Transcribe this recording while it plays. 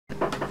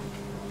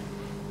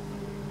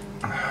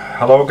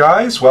Hello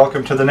guys,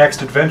 welcome to the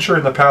next adventure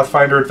in the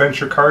Pathfinder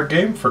adventure card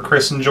game for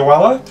Chris and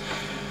Joella.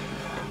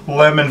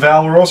 Lem and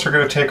Valeros are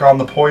going to take on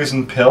the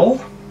poison pill.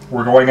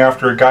 We're going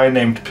after a guy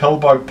named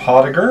Pillbug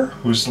Podiker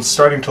who's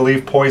starting to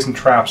leave poison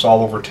traps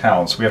all over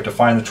town. So we have to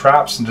find the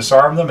traps and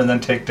disarm them and then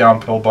take down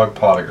Pillbug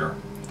Podiker.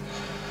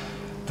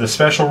 The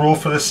special rule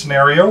for this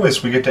scenario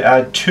is we get to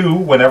add 2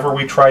 whenever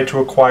we try to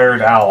acquire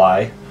an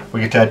ally. We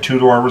get to add 2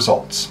 to our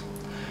results.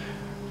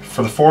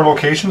 For the 4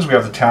 locations we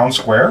have the town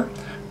square,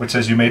 which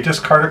says you may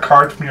discard a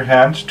card from your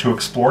hand to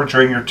explore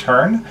during your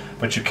turn,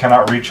 but you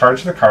cannot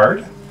recharge the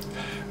card.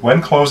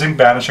 When closing,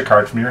 banish a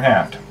card from your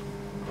hand.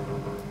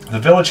 The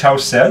village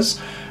house says,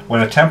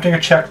 when attempting a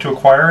check to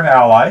acquire an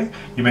ally,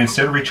 you may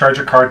instead recharge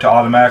a card to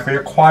automatically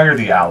acquire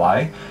the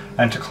ally,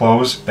 and to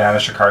close,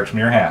 banish a card from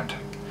your hand.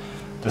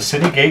 The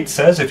city gate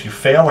says if you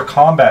fail a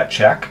combat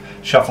check,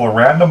 shuffle a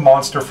random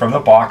monster from the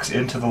box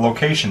into the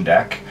location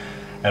deck,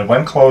 and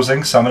when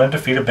closing, summon and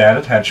defeat a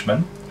bandit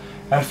henchman.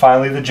 And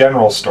finally, the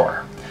general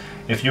store.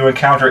 If you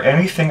encounter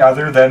anything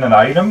other than an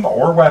item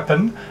or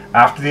weapon,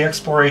 after the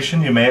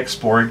exploration you may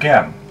explore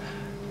again.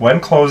 When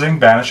closing,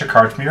 banish a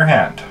card from your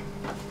hand.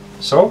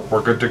 So,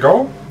 we're good to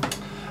go.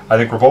 I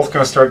think we're both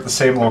going to start at the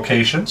same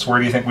locations. Where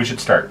do you think we should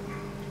start?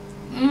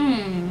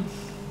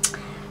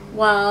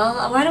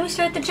 Well, why don't we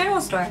start at the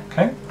general store?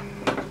 Okay.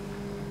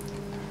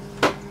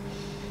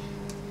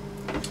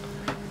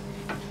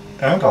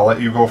 And I'll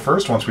let you go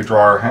first once we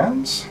draw our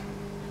hands.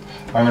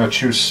 I'm going to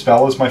choose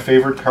Spell as my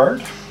favorite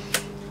card.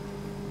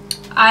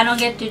 I don't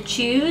get to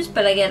choose,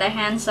 but I get a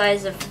hand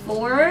size of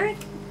 4,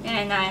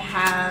 and I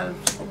have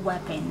a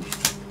weapon.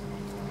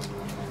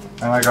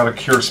 And I got a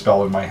Cure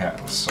Spell in my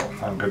hands, so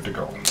I'm good to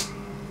go.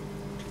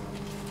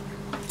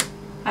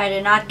 I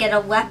do not get a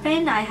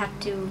weapon. I have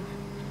to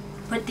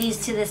put these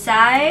to the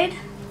side.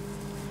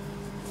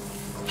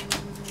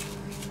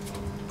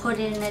 Put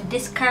it in a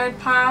discard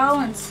pile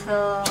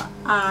until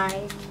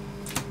I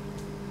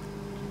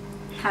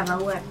have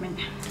a weapon.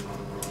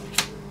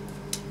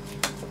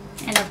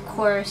 And of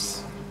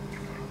course,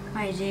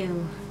 I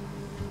do.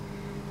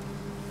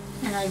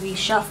 And I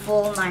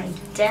reshuffle my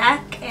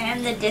deck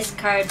and the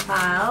discard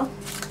pile.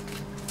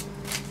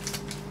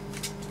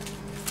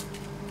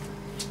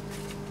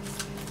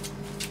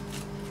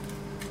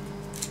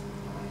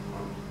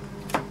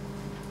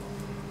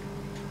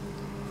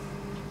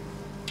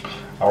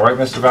 Alright,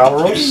 Mr.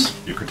 Valeros,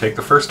 you can take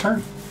the first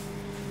turn.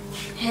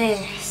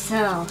 Okay,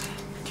 so,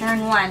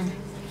 turn 1.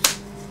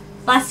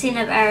 Blessing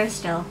of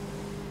Aristil.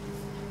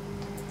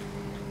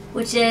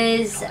 Which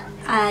is,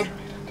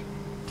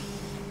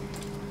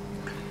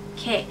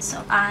 okay,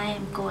 so I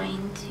am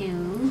going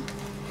to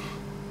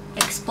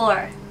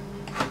explore.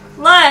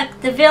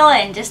 Look, the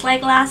villain, just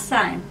like last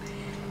time.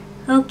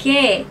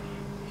 Okay,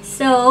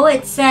 so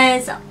it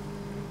says,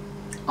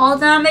 all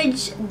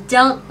damage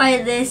dealt by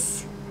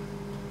this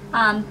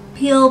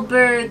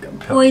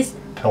Pillbug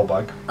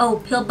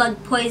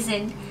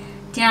poison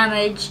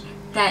damage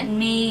that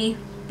may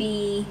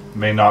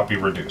not be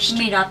reduced.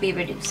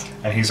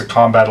 And he's a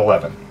combat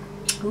 11.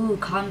 Ooh,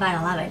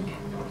 combat 11.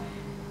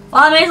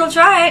 Well, I may as well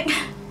try it.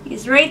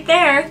 He's right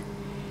there.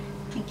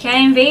 I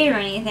can't invade or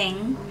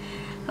anything.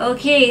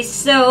 Okay,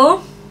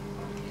 so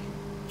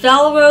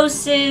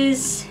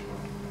Valros's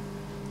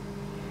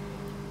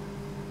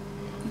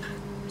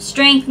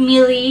strength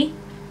melee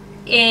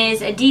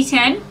is a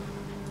D10.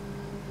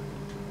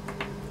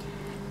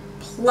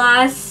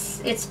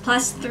 It's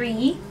plus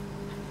 3.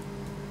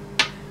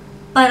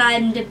 But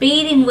I'm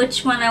debating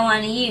which one I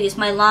want to use.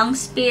 My long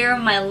spear or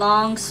my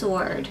long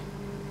sword.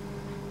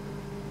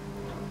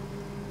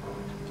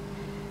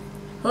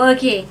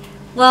 Okay,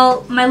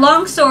 well, my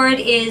long sword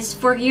is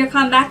for your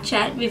combat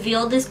check.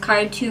 Reveal this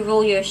card to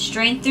roll your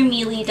strength or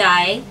melee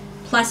die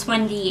plus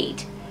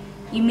 1d8.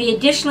 You may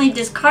additionally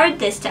discard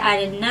this to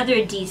add another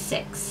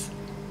d6.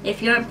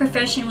 If you aren't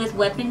proficient with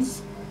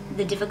weapons,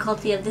 the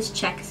difficulty of this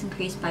check is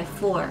increased by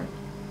 4.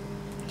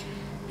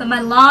 But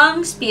my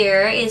long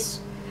spear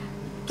is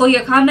for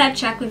your combat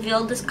check.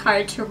 Reveal this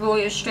card to roll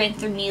your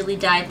strength or melee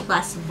die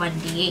plus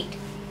 1d8.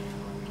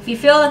 If you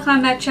fail a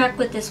combat check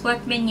with this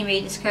weapon, you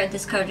may discard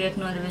this card to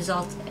ignore the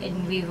result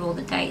and re-roll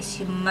the dice.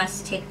 You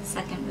must take the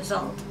second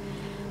result.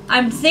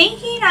 I'm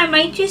thinking I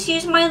might just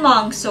use my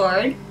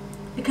longsword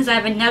because I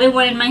have another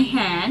one in my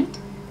hand.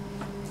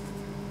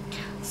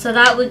 So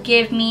that would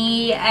give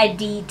me a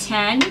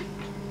D10.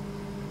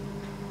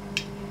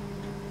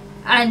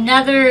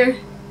 Another,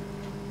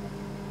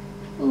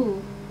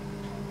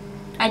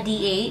 a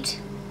D8.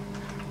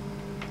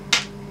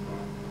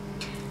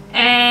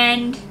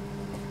 And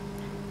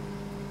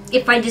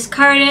if I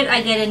discard it,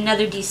 I get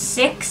another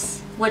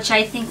D6, which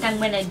I think I'm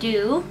going to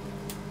do.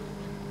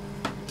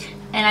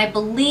 And I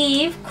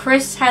believe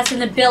Chris has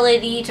an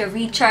ability to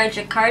recharge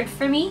a card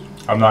for me.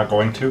 I'm not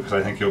going to, because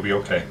I think you'll be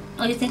okay.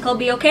 Oh, you think I'll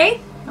be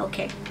okay?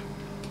 Okay.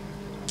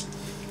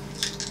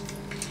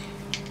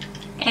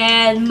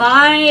 And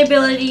my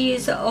ability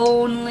is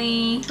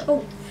only...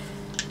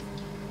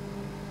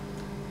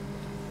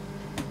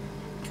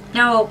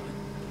 No.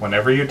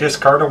 Whenever you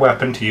discard a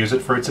weapon to use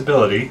it for its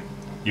ability,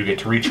 You get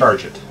to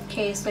recharge it.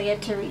 Okay, so I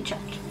get to recharge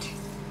it.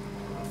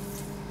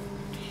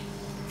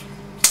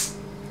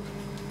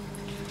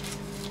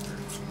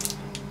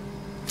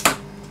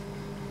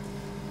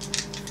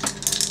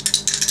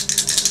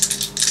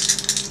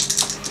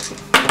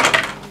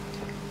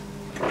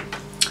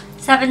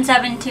 Seven,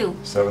 2.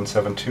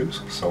 7, 2.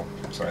 So,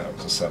 sorry, that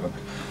was a 7.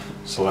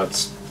 So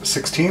that's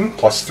 16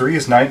 plus 3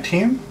 is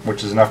 19,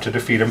 which is enough to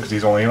defeat him because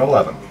he's only an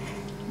 11.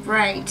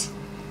 Right.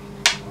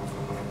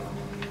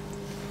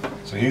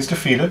 So he's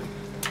defeated.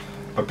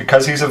 But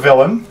because he's a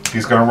villain,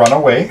 he's going to run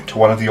away to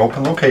one of the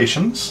open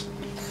locations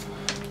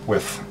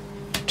with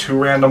 2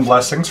 random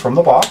blessings from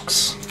the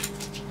box,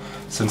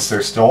 since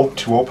there's still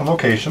 2 open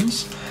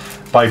locations.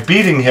 By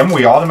beating him,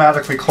 we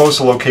automatically close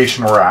the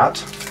location we're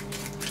at.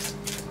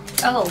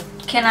 Oh,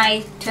 can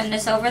I turn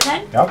this over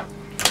then? Yep.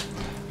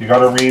 You got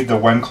to read the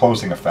when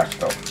closing effect,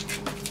 though.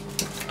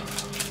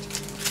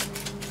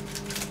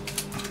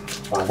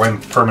 Or when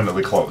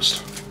permanently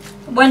closed.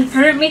 When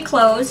permanently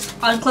closed,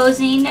 on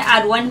closing,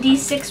 add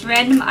 1d6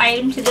 random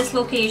item to this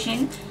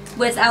location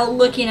without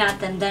looking at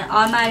them, then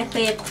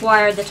automatically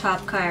acquire the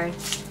top card.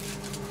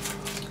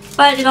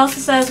 But it also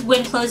says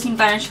when closing,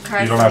 banish a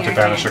card. You don't have to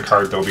banish a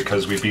card, though,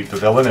 because we beat the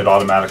villain, it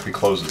automatically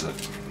closes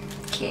it.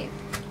 Okay.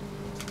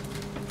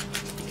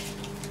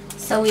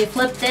 So we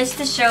flip this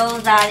to show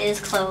that is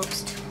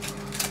closed.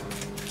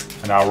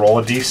 And now roll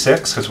a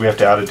d6, because we have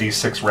to add a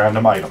d6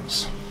 random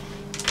items.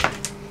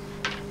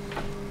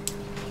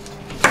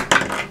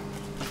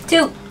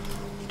 2.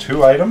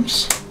 2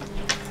 items,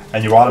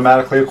 and you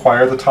automatically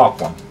acquire the top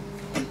one.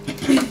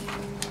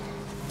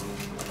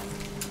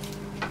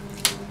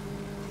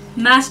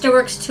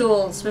 Masterworks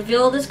Tools.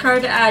 Reveal this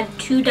card to add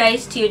 2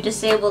 dice to your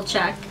disabled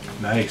check.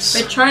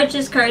 Nice. Recharge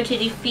this card to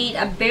defeat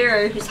a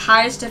bearer whose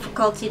highest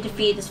difficulty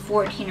defeat is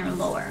 14 or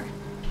lower.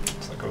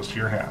 So that goes to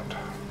your hand.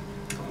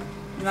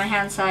 My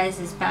hand size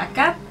is back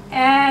up,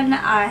 and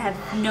I have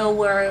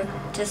nowhere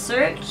to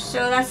search,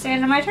 so that's the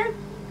end of my turn.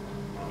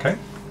 Okay.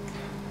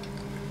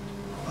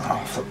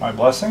 I'll flip my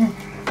blessing.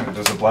 It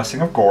does a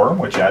blessing of Gorm,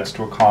 which adds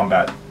to a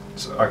combat,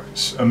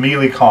 a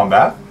melee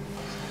combat.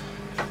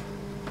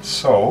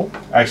 So,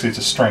 actually it's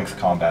a strength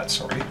combat,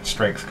 sorry.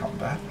 Strength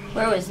combat.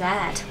 Where was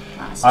that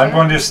last I'm turn?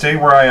 going to stay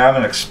where I am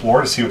and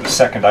explore to see what the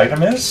second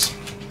item is.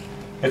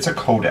 It's a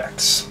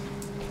codex,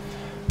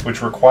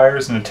 which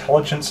requires an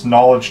intelligence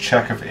knowledge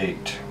check of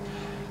 8.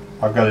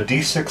 I've got a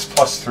d6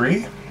 plus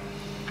 3.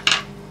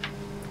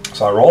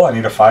 So I roll, I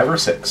need a 5 or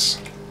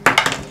 6.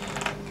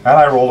 And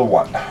I rolled a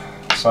 1.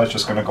 So that's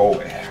just going to go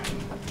away.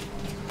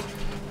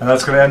 And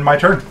that's going to end my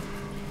turn.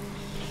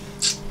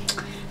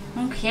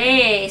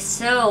 Okay,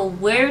 so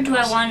where do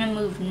I want to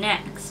move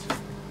next?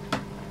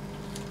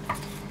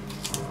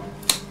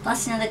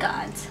 Blessing of the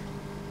Gods.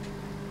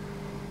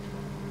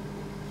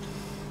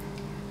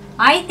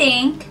 I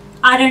think,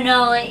 I don't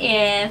know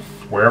if...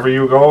 Wherever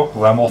you go,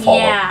 Lem will follow.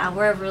 Yeah,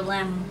 wherever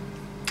Lem...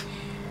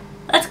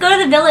 Let's go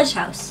to the village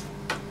house.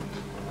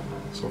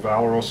 So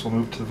Valeros will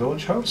move to the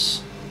village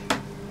house.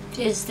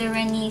 Is there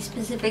any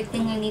specific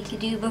thing I need to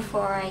do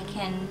before I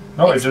can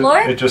No, explore?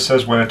 it just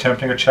says when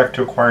attempting a check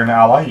to acquire an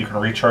ally, you can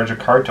recharge a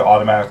card to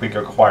automatically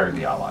acquire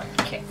the ally.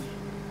 Okay.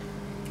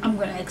 I'm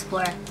going to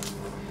explore.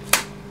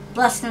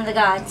 Blessing of the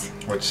Gods.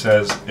 Which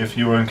says if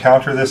you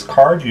encounter this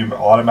card, you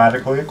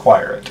automatically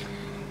acquire it.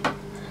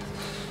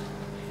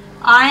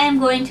 I am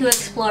going to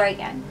explore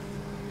again.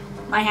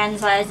 My hand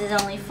size is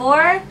only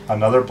 4.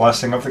 Another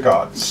blessing of the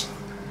gods.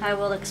 I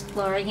will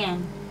explore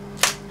again.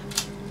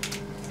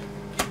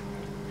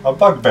 A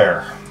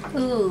bugbear.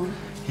 Ooh.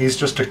 He's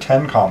just a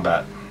 10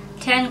 combat.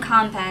 10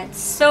 combat.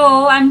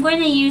 So I'm going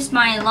to use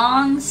my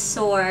long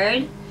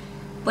sword,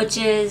 which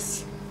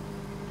is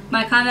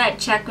my combat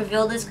check.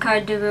 Reveal this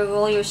card to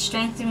reroll your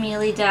strength and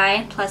melee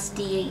die plus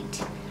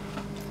d8.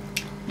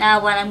 Now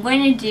what I'm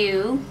going to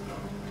do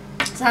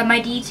is I have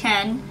my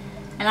d10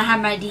 and I have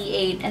my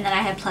d8 and then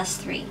I have plus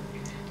 3.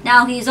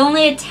 Now he's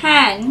only a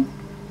 10,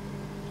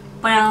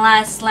 but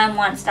unless Lem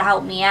wants to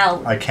help me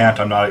out. I can't,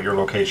 I'm not at your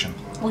location.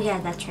 Oh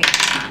yeah, that's right.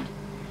 It's not.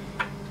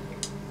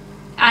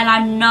 And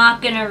I'm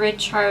not going to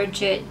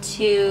recharge it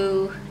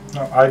to...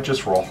 No, I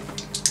just roll.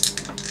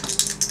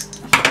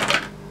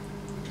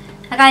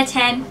 I got a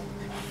 10.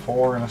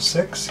 4 and a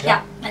 6.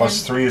 Yeah.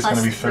 Plus 3 is going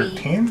to be 3,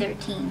 13.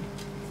 13.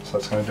 So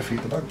that's going to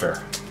defeat the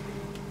bugbear.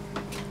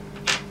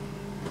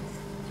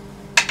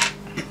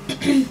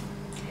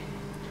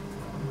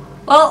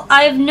 Well,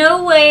 I have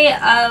no way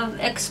of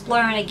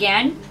exploring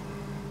again.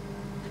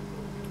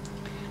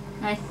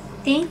 I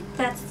think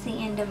that's the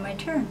end of my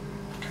turn.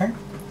 Okay.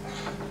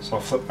 So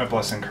I'll flip my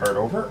blessing card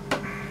over.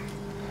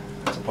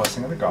 It's a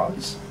blessing of the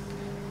gods.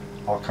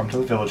 I'll come to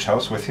the village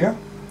house with you,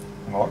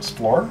 and I'll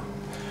explore.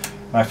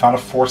 And I found a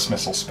force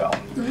missile spell,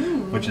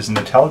 which is an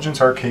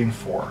intelligence arcane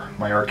 4.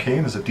 My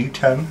arcane is a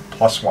d10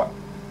 plus 1.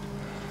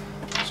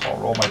 So I'll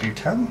roll my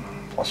d10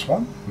 plus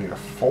 1. I need a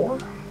 4.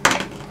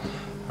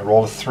 I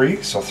rolled a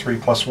 3, so 3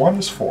 plus 1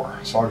 is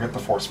 4. So I'll get the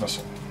force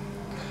missile.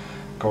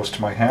 Goes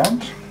to my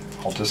hand.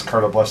 I'll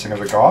discard a blessing of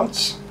the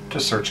gods to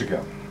search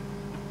again.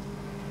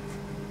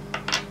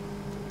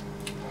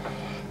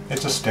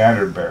 It's a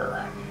standard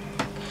bearer.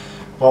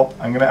 Well,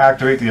 I'm going to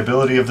activate the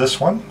ability of this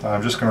one.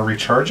 I'm just going to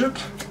recharge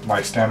it,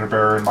 my standard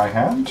bearer in my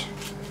hand,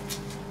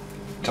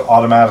 to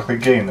automatically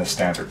gain this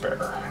standard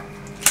bearer.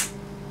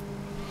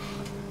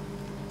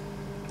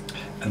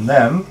 And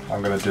then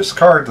I'm going to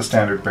discard the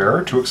standard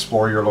bearer to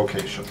explore your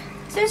location.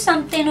 Is there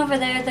something over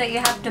there that you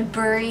have to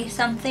bury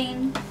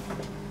something?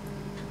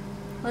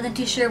 Wasn't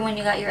too sure when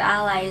you got your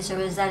allies, or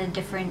was that a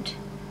different...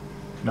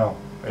 No.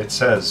 It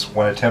says,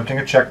 when attempting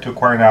a check to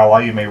acquire an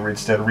ally, you may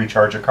instead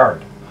recharge a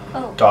card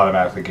to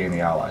automatically gain the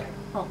ally.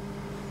 Oh.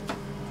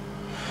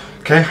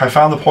 Okay, I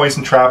found the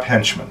poison trap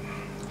henchman.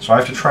 So I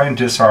have to try and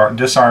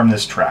disarm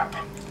this trap.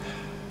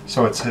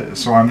 So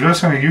I'm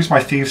just going to use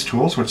my Thieves'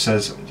 Tools, which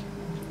says,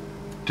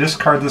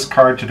 discard this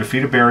card to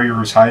defeat a barrier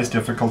whose highest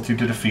difficulty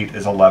to defeat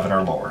is 11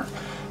 or lower.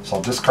 So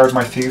I'll discard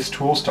my Thieves'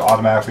 Tools to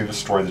automatically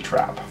destroy the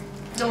trap.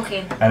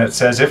 Okay. And it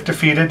says, if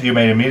defeated, you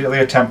may immediately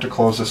attempt to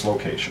close this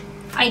location.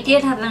 I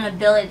did have an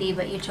ability,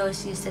 but you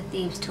chose to use the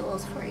Thieves'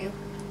 Tools for you.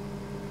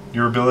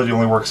 Your ability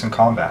only works in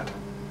combat.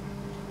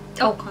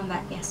 Oh,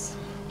 combat, yes.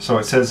 So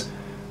it says,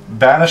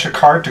 banish a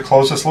card to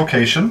close this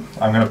location.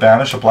 I'm going to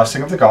banish a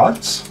Blessing of the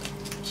Gods.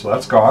 So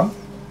that's gone.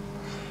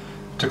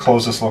 To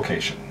close this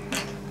location.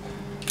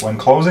 When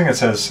closing, it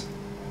says,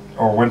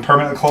 or when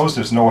permanently closed,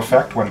 there's no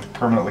effect when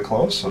permanently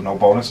closed, so no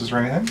bonuses or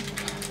anything.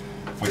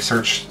 We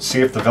search, see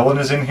if the villain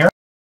is in here.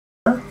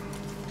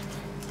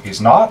 He's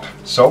not,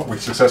 so we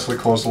successfully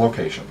closed the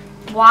location.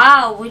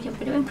 Wow, we're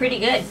doing pretty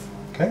good.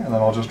 Okay, and then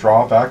I'll just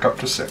draw back up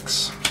to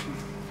 6.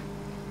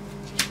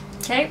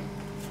 Okay.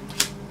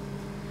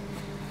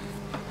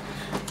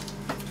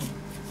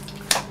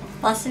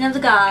 Blessing of the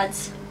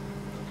Gods.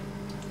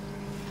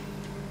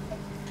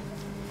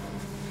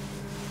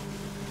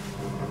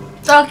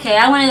 Okay,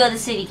 I want to go to the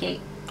city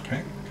gate.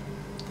 Okay.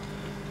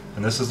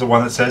 And this is the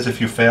one that says,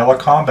 if you fail a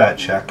combat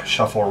check,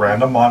 shuffle a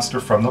random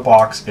monster from the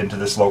box into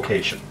this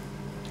location.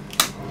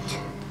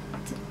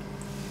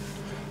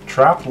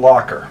 Trapped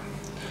Locker.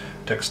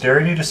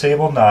 Dexterity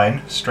disable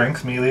 9,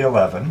 strength melee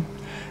 11.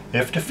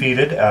 If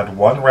defeated, add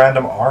 1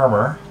 random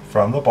armor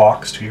from the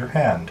box to your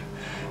hand.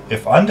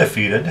 If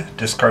undefeated,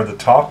 discard the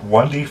top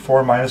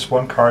 1d4 minus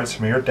 1 cards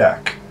from your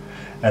deck,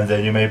 and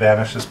then you may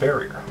banish this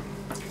barrier.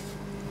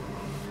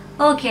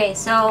 Okay,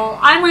 so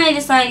I'm going to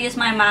decide to use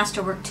my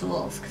Masterwork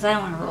Tools, because I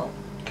don't want to roll.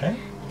 Okay.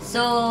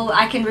 So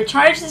I can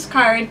recharge this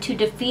card to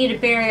defeat a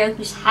barrier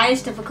whose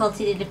highest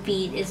difficulty to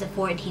defeat is a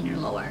 14 or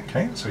lower.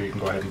 Okay, so you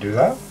can go ahead and do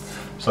that.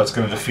 So that's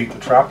going to defeat the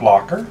Trap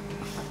Locker.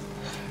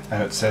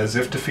 And it says,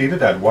 if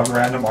defeated, add 1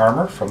 random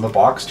armor from the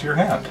box to your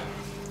hand.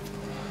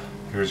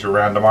 Here's your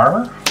random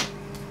armor.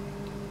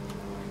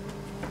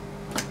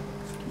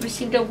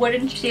 Received a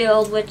wooden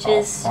shield, which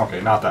is... Okay,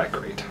 not that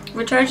great.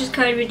 Recharge this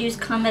card, reduce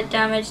combat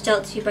damage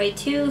dealt to you by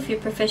 2. If you're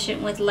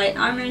proficient with light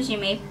armors, you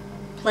may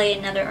play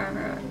another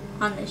armor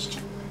on this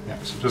check. Yeah,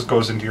 so it just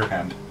goes into your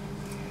hand.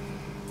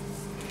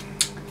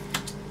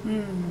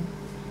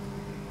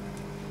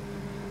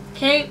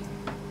 Okay.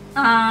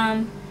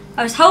 I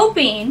was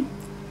hoping,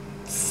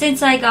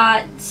 since I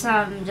got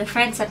some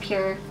defense up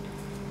here,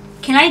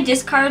 can I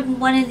discard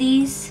one of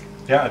these?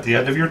 Yeah, at the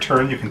end of your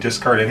turn, you can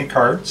discard any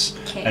cards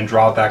and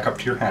draw back up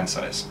to your hand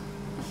size.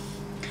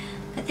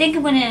 I think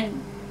I'm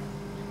going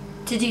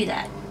to do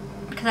that,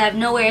 because I have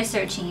nowhere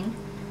searching.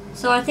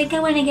 So I think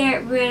I'm going to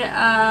get rid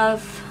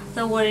of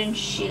the wooden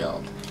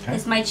shield.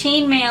 Because my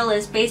chainmail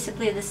is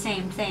basically the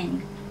same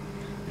thing.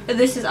 But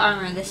this is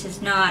armor, this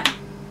is not...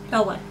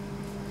 Oh, what?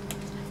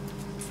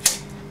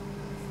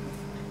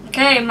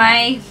 Okay,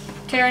 my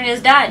turn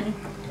is done.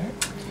 Okay,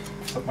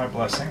 flip my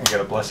blessing. I get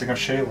a Blessing of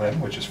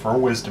Shaylin, which is for a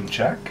wisdom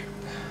check.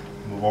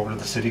 Move over to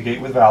the city gate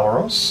with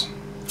Valeros.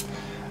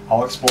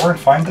 I'll explore and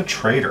find the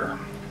traitor.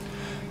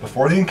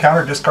 Before the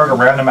encounter, discard a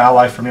random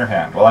ally from your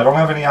hand. Well, I don't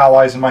have any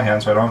allies in my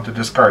hand, so I don't have to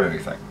discard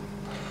anything.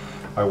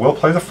 I will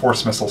play the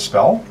Force Missile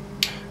spell,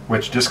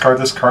 which discard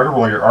this card or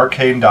roll your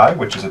arcane die,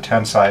 which is a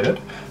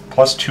 10-sided,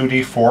 plus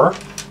 2d4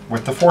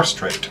 with the Force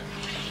trait.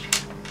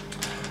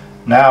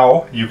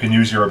 Now you can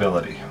use your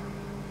ability.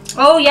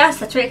 Oh yes,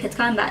 that's right, it's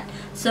combat.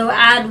 So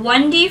add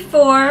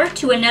 1d4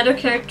 to another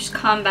character's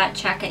combat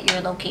check at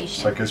your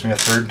location. So that gives me a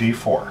third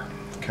d4.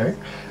 Okay,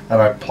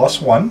 and I have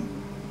plus 1.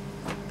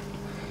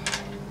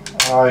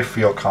 I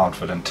feel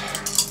confident.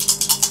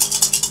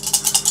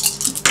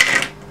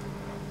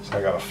 So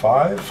I got a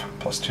 5,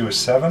 plus 2 is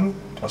 7,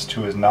 plus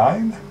 2 is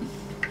 9.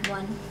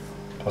 1.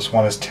 Plus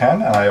 1 is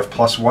 10, and I have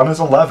plus 1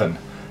 is 11.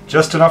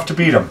 Just enough to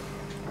beat him.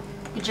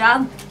 Good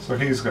job. So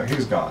he's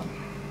gone.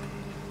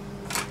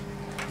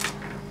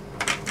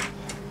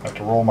 I have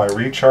to roll my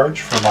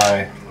recharge for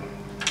my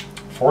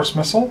Force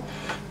Missile,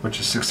 which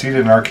is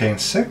succeeded in Arcane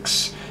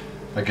 6.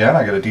 Again,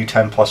 I get a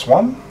d10 plus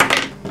 1.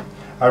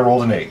 I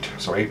rolled an 8.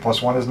 So 8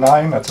 plus 1 is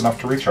 9. That's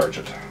enough to recharge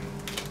it.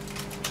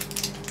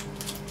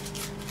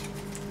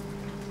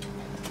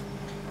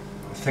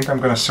 I think I'm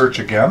going to search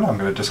again. I'm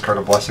going to discard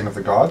a Blessing of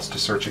the Gods to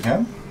search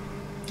again.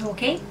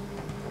 Okay.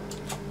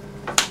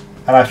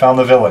 And I found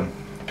the villain,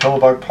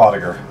 Pillbug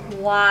Podiker.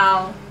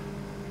 Wow.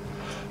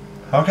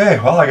 Okay,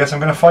 well, I guess I'm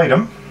going to fight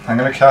him. I'm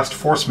going to cast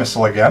Force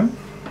Missile again.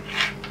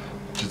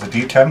 is a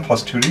D10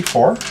 plus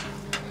 2d4.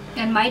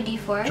 And my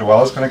D4.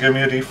 Joella's going to give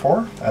me a D4,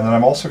 and then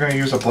I'm also going to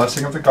use a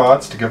Blessing of the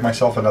Gods to give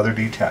myself another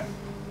D10.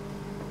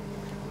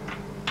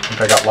 I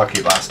think I got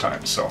lucky last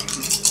time, so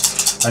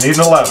I need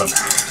an 11.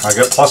 I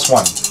get plus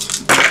 1.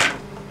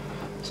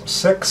 So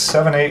 6,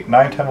 7, 8,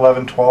 9, 10,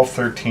 11, 12,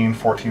 13,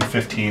 14,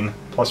 15,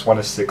 plus 1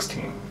 is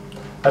 16.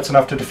 That's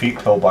enough to defeat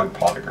Pillbug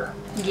Podiker.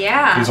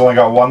 Yeah. He's only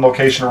got one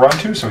location to run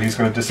to, so he's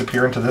going to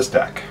disappear into this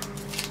deck.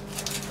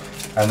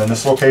 And then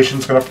this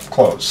location's going to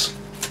close.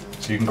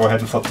 So you can go ahead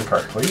and flip the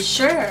card, please.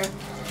 Sure.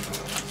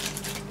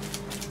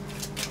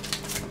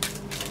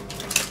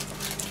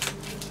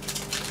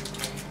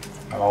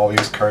 And all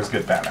these cards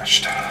get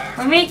banished.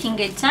 We're making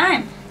good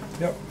time.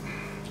 Yep.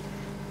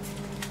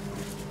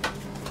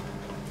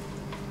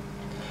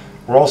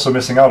 We're also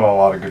missing out on a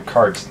lot of good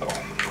cards, though.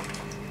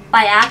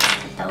 By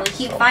accident, though. We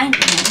keep finding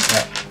them.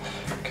 Yeah.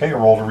 Okay,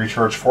 roll to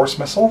recharge Force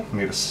Missile.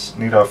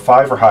 Need a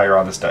 5 or higher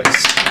on this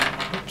dice.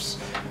 Oops.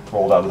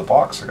 Rolled out of the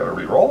box. I got to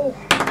re-roll.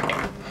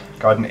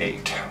 Got an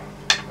 8.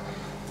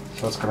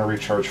 So that's going to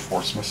recharge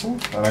Force Missile.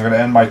 And I'm going to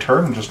end my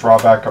turn and just draw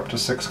back up to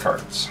 6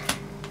 cards.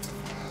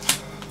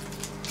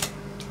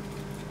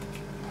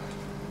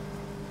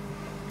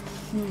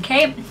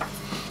 Okay.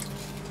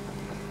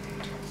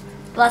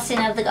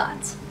 Blessing of the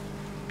Gods.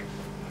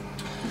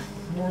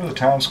 Over the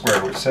town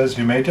square, which says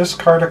you may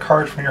discard a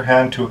card from your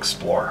hand to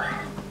explore.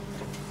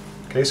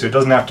 Okay, so it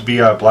doesn't have to be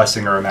a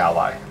blessing or an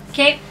ally.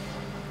 Okay.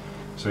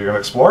 So you're going to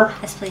explore?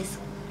 Yes, please.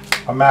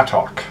 A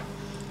Mattock,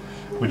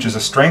 which is a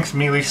Strength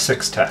Melee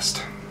 6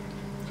 test.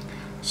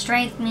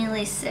 Strength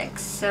melee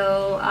 6.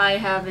 So I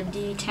have a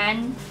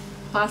D10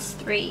 plus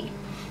 3.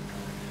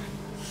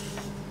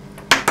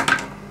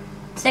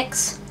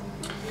 6.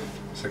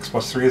 6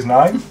 plus 3 is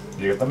 9.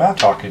 You get the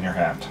Mattock in your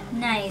hand.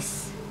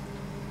 Nice.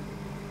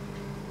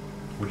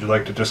 Would you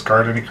like to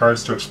discard any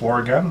cards to explore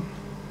again?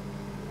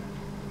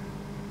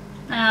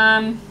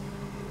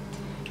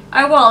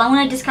 I will. I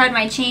want to discard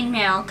my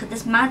chainmail because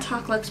this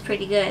Mattock looks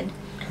pretty good.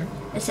 Okay.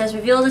 It says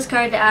reveal this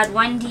card to add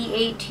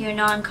 1d8 to your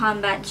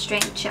non-combat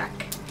strength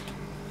check.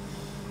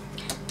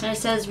 And it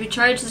says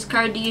recharge this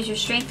card to use your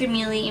strength or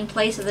melee in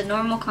place of the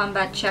normal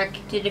combat check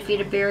to defeat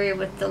a barrier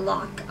with the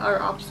lock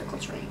or obstacle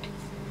trait.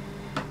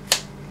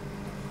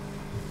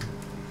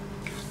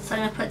 So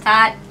I'm going to put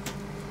that,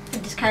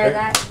 discard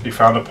that. You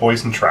found a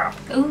Poison Trap.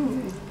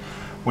 Ooh.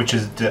 Which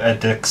is a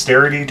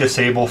Dexterity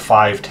Disable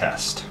 5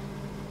 test.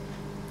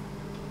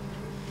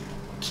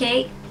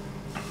 Okay.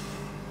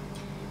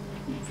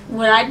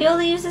 Would I be able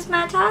to use this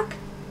Mattock?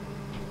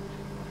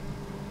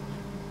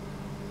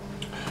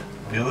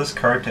 Reveal this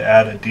card to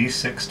add a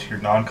d6 to your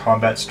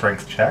non-combat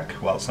strength check.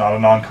 Well, it's not a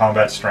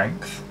non-combat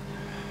strength.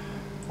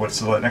 What's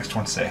the next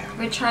one say?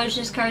 Recharge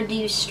this card to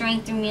use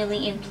strength or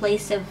melee in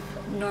place of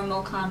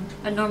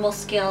a normal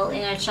skill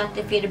in a check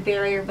to defeat a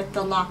barrier with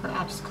the lock or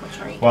obstacle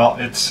trait. Well,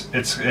 it's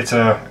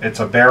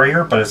a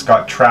barrier, but it's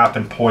got trap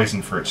and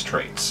poison for its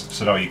traits.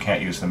 So no, you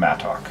can't use the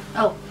Mattock.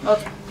 Oh,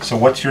 okay. So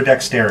what's your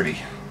dexterity?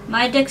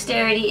 My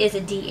dexterity is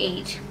a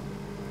D8.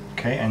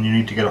 Okay, and you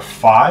need to get a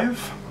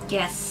 5?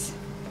 Yes.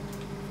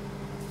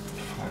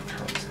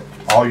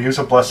 I'll use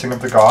a Blessing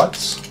of the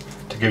Gods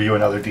to give you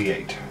another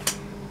D8.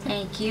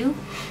 Thank you.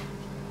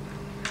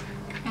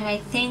 And I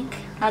think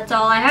that's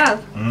all I have.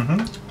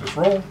 Mm-hmm. Just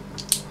roll.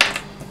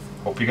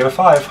 Hope you get a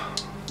 5.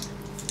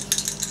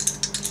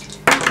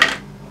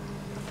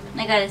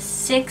 I got a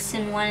 6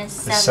 and one is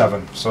 7. It's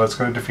 7, so that's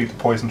going to defeat the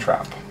Poison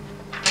Trap.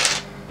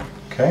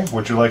 Okay,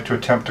 would you like to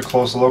attempt to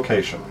close the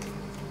location?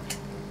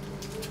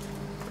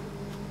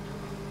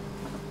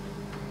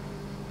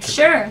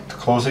 Sure. To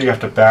close it, you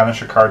have to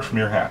banish a card from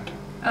your hand.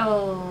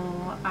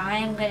 Oh,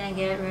 I'm going to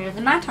get rid of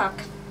the Mattock.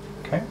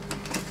 Okay.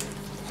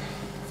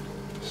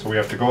 So we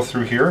have to go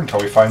through here until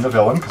we find the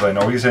villain, because I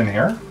know he's in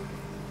here.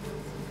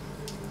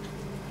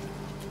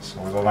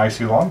 So with an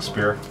Icy Long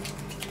Spear.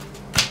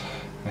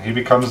 And he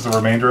becomes the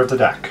remainder of the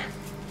deck.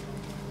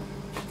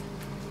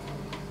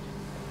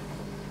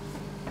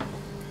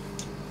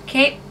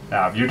 Okay.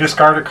 Now, if you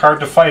discard a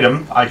card to fight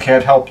him, I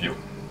can't help you.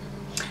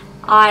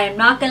 I am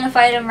not going to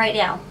fight him right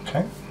now.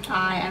 Okay.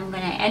 I am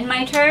going to end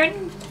my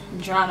turn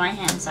and draw my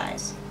hand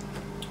size.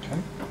 Okay.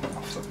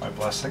 I'll flip my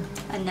blessing.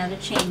 Another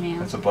chainmail.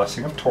 That's a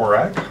Blessing of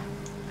Torag,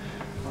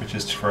 which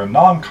is for a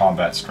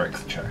non-combat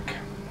strength check.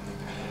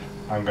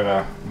 I'm going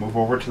to move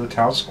over to the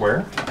town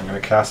square. I'm going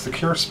to cast the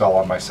Cure spell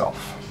on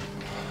myself.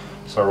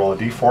 So I roll a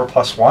d4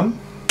 plus 1.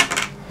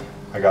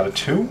 I got a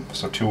 2,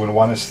 so 2 and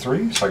 1 is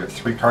 3, so I get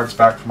 3 cards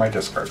back from my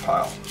discard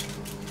pile.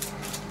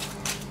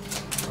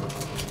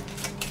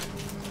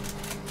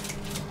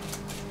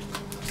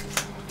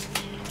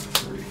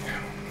 3.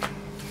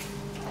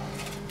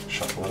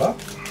 Shuffle it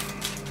up.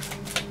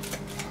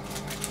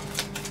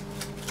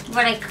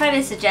 What I could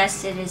have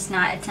suggested is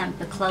not attempt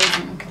to close it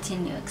and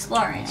continue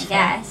exploring, I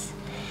guess.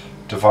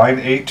 Divine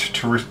 8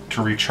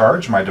 to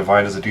recharge. My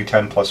Divine is a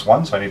d10 plus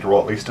 1, so I need to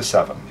roll at least a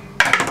 7.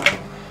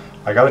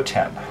 I got a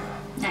 10.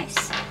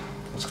 Nice.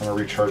 That's going to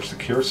recharge the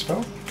Cure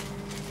spell.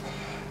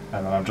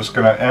 And then I'm just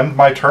going to end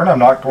my turn. I'm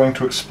not going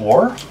to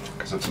explore,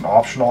 because it's an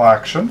optional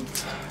action.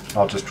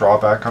 I'll just draw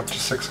back up to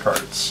 6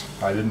 cards.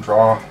 I didn't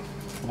draw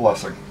a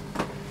blessing.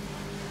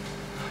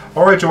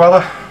 Alright,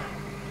 Joella.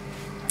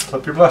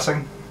 Flip your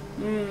blessing.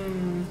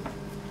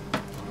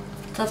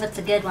 So if it's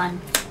a good one.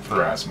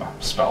 For asthma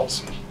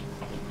spells.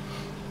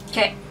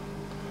 Okay.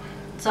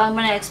 So I'm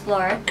going to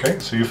explore. Okay,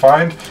 so you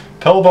find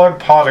Pillbug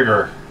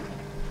Podiker.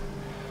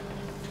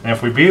 And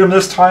if we beat him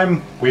this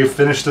time, we've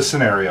finished the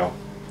scenario.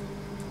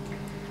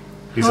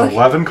 He's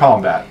 11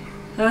 combat.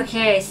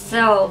 Okay,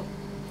 so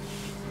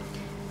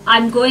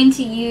I'm going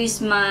to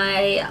use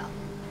my...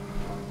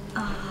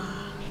 I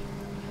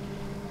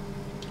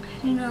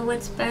don't know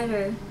what's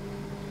better.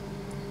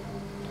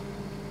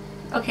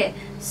 Okay,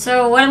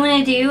 so what I'm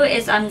going to do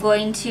is I'm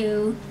going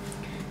to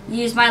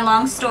use my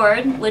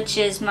longsword, which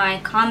is my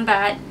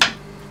combat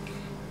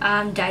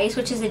dice,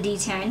 which is a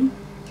D10,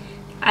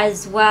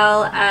 as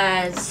well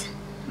as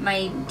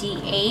my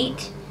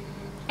D8.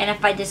 And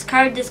if I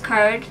discard this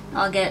card,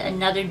 I'll get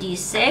another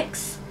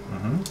D6.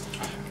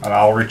 And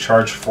I'll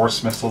recharge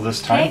Force Missile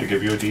this time to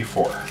give you a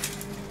D4.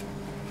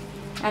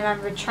 And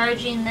I'm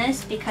recharging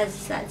this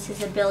because that's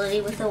his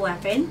ability with a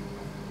weapon.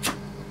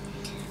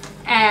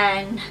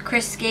 And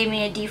Chris gave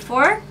me a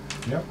D4.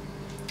 Yep.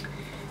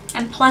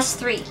 And plus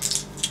 3.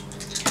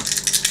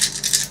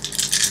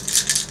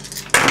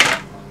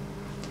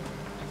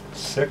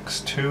 6,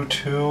 2,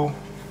 2,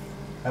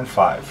 and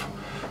 5.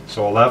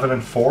 So 11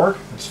 and 4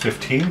 is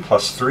 15,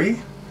 plus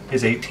 3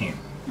 is 18.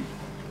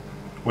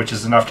 Which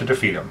is enough to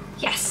defeat him.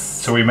 Yes.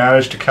 So we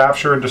managed to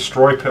capture and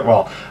destroy...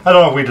 Well, I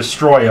don't know if we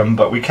destroy him,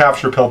 but we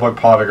capture Pillbug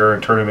Podiker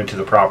and turn him into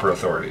the proper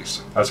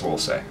authorities. That's what we'll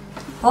say.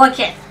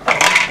 Okay.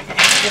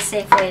 That's the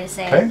safe way to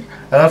say it. Okay, and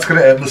that's going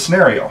to end the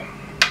scenario.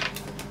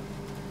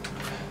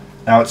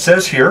 Now it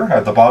says here,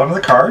 at the bottom of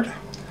the card,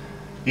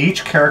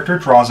 each character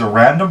draws a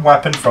random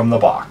weapon from the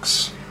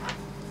box.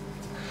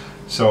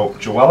 So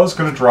Joella's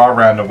going to draw a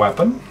random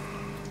weapon,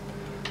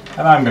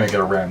 and I'm going to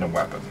get a random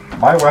weapon.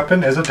 My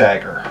weapon is a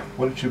dagger.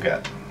 What did you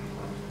get?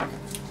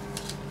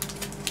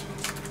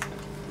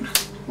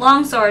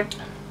 Longsword.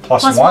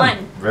 Plus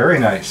one. Very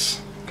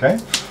nice. Okay,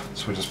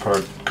 so we just put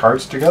our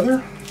cards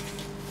together,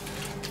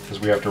 because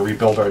we have to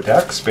rebuild our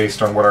decks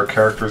based on what our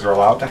characters are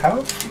allowed to have.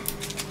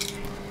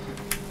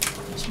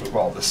 Let's move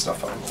all this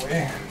stuff out of the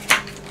way.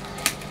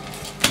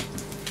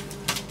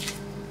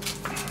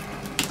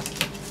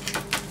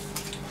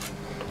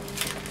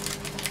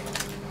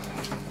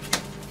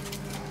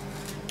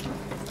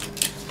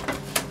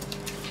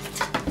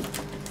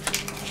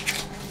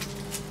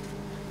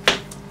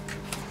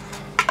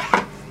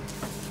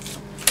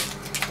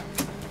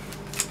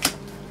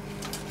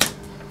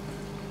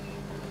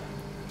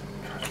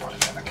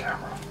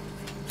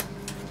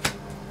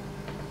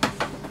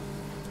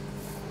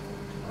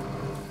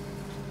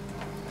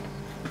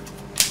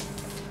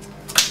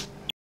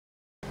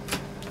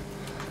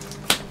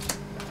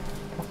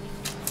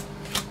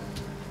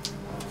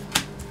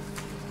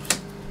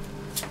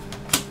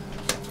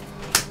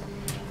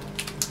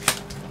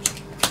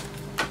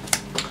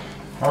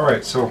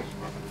 Alright, so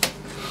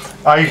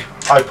I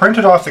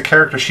printed off the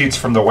character sheets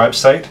from the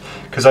website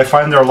because I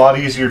find they're a lot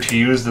easier to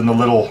use than the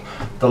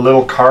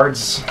little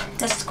cards.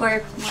 The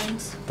square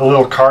ones. The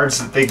little cards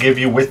that they give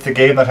you with the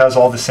game that has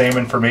all the same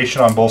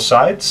information on both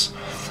sides.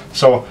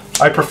 So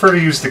I prefer to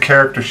use the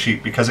character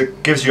sheet because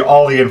it gives you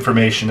all the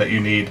information that you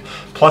need.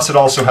 Plus it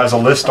also has a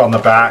list on the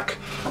back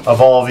of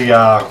all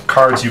the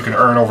cards you can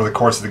earn over the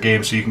course of the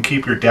game, so you can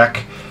keep your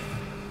deck,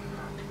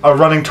 a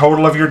running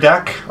total of your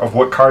deck of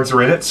what cards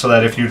are in it, so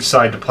that if you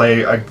decide to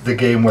play the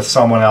game with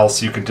someone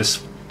else, you can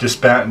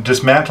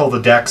dismantle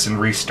the decks and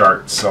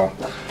restart. So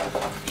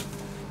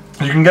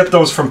you can get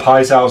those from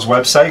Paizow's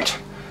website,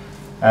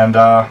 and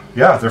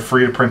yeah, they're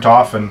free to print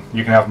off, and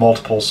you can have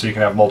multiples, so you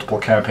can have multiple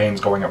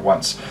campaigns going at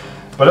once.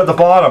 But at the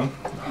bottom,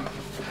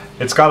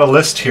 it's got a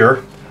list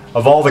here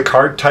of all the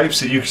card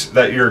types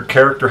that your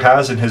character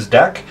has in his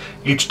deck.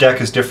 Each deck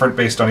is different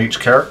based on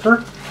each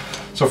character.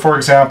 So for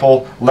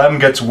example, Lem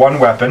gets 1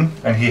 weapon,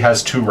 and he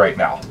has 2 right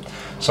now.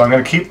 So I'm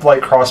going to keep the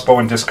light crossbow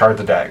and discard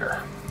the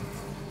dagger.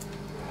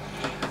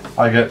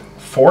 I get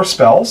 4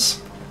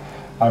 spells.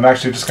 I'm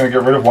actually just going to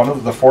get rid of one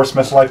of the Force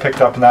Missile I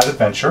picked up in that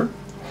adventure.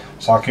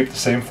 So I'll keep the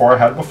same 4 I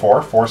had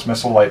before: Force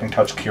Missile, Lightning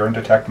Touch, Cure, and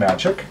Detect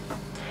Magic.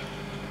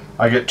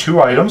 I get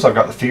 2 items. I've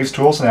got the Thieves'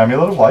 Tools and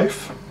Amulet of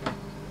Life.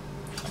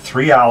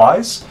 3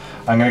 allies.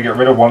 I'm going to get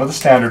rid of one of the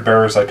Standard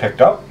Bearers I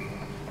picked up.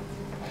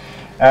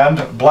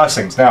 And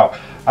blessings. Now,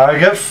 I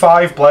get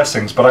 5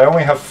 blessings, but I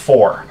only have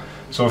 4.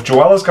 So if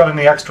Joella's got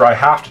any extra, I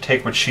have to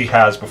take what she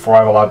has before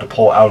I'm allowed to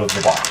pull out of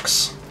the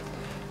box.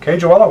 Okay,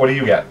 Joella, what do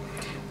you get?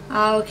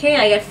 Okay,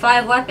 I get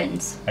 5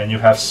 weapons. And you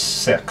have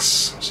 6.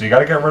 So you got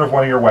to get rid of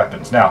one of your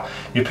weapons. Now,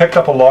 you picked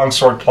up a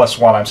longsword plus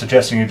 1. I'm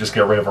suggesting you just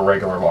get rid of a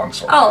regular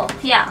longsword. Oh,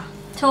 yeah,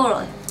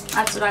 totally.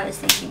 That's what I was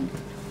thinking.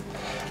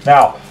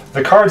 Now,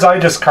 the cards I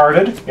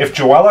discarded, if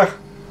Joella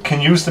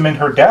can use them in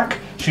her deck,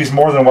 she's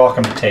more than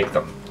welcome to take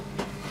them.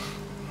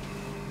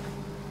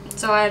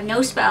 So I have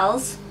no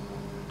spells.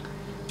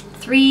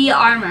 3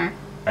 armor.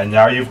 And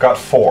now you've got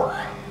 4.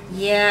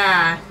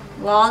 Yeah.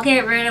 Well, I'll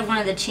get rid of one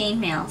of the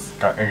chainmails.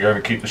 You're going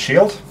to keep the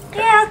shield?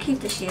 Yeah, I'll keep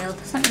the shield.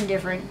 Something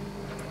different.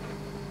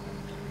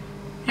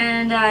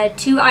 And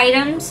 2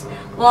 items.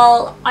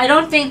 Well, I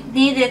don't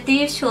need the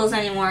thieves tools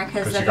anymore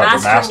because the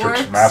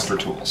master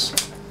tools.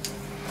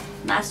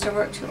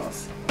 Masterwork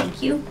tools.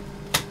 Thank you.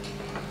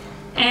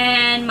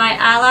 And my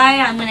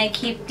ally, I'm gonna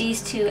keep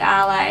these 2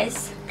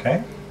 allies.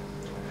 Okay.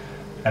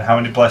 And how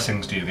many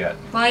blessings do you get?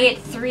 Well, I get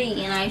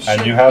 3, and I should.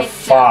 And you have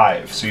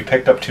 5, so you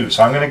picked up 2.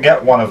 So I'm gonna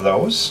get one of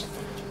those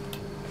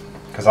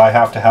because I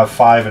have to have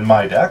 5 in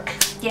my deck.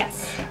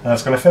 Yes. And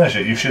that's gonna finish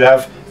it. You should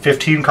have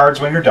 15 cards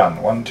when you're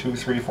done. 1, 2,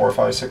 3, 4,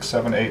 5, 6,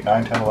 7, 8,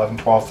 9, 10, 11,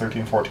 12,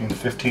 13, 14,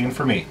 15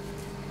 for me.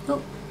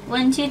 Oh,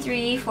 1, 2,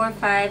 3, 4,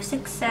 5,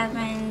 6,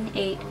 7,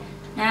 8,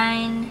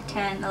 9,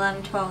 10,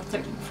 11, 12,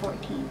 13,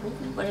 14. Ooh,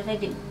 what did I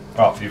do?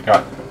 Well, you've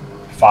got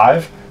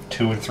 5,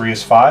 2 and 3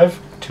 is 5,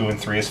 2 and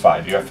 3 is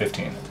 5. You have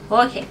 15.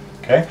 Okay.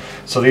 Okay,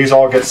 so these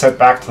all get sent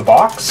back to the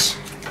box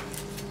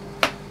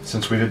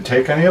since we didn't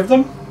take any of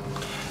them.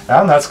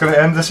 And that's going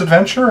to end this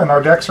adventure, and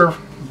our decks are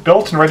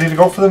built and ready to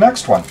go for the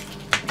next one.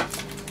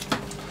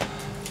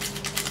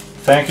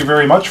 Thank you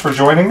very much for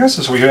joining us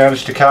as we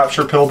managed to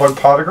capture Pillbug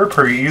Podiker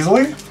pretty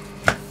easily.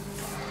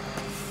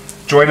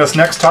 Join us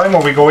next time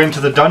when we go into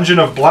the dungeon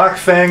of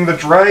Blackfang the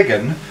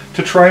Dragon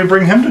to try and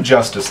bring him to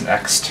justice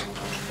next.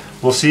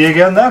 We'll see you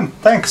again then.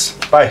 Thanks.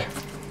 Bye.